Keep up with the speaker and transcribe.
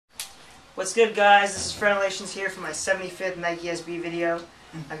What's good, guys? This is Franalations here for my 75th Nike SB video.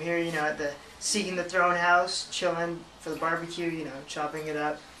 I'm here, at the Seeking the Throne house, chilling for the barbecue, chopping it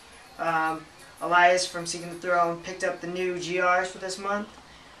up. Elias from Seeking the Throne picked up the new GRs for this month.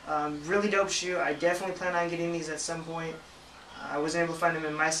 Really dope shoe. I definitely plan on getting these at some point. I wasn't able to find them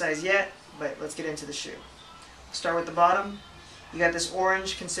in my size yet, but let's get into the shoe. Start with the bottom. You got this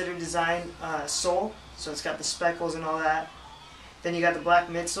orange considered design sole, so it's got the speckles and all that. Then you got the black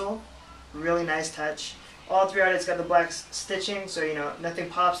midsole. Really nice touch. All throughout it's got the black stitching, so nothing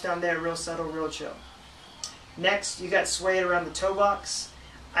pops down there. Real subtle, real chill. Next, you got suede around the toe box,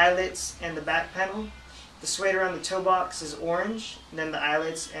 eyelets, and the back panel. The suede around the toe box is orange, and then the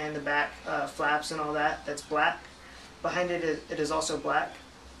eyelets and the back flaps and all that's black. Behind it, it is also black.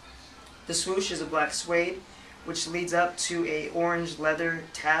 The swoosh is a black suede, which leads up to a orange leather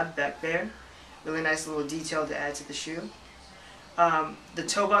tab back there. Really nice little detail to add to the shoe. The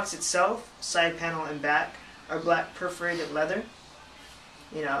toe box itself, side panel and back, are black perforated leather.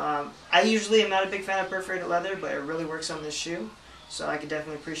 I usually am not a big fan of perforated leather, but it really works on this shoe, so I could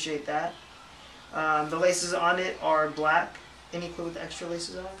definitely appreciate that. The laces on it are black. Any clue what the extra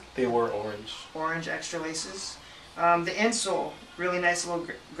laces are? They were orange. Orange extra laces. The insole, really nice little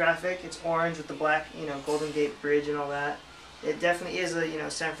graphic. It's orange with the black, Golden Gate Bridge and all that. It definitely is a,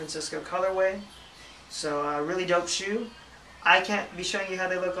 San Francisco colorway. So, really dope shoe. I can't be showing you how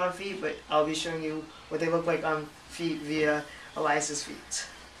they look on feet, but I'll be showing you what they look like on feet via Elias's feet.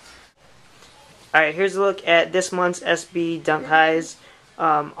 Alright, here's a look at this month's SB Dunk Highs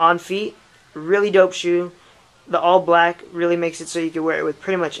on feet. Really dope shoe. The all black really makes it so you can wear it with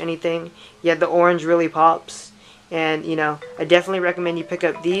pretty much anything. Yet the orange really pops. And, I definitely recommend you pick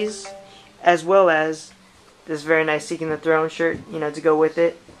up these, as well as this very nice Seeking the Throne shirt, to go with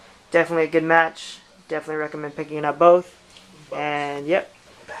it. Definitely a good match. Definitely recommend picking up both. And, yep.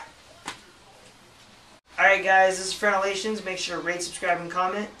 Alright, guys, this is Franalations. Make sure to rate, subscribe, and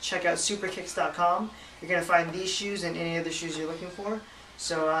comment. Check out superkicks.com. You're going to find these shoes and any other shoes you're looking for.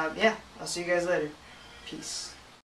 So, yeah, I'll see you guys later. Peace.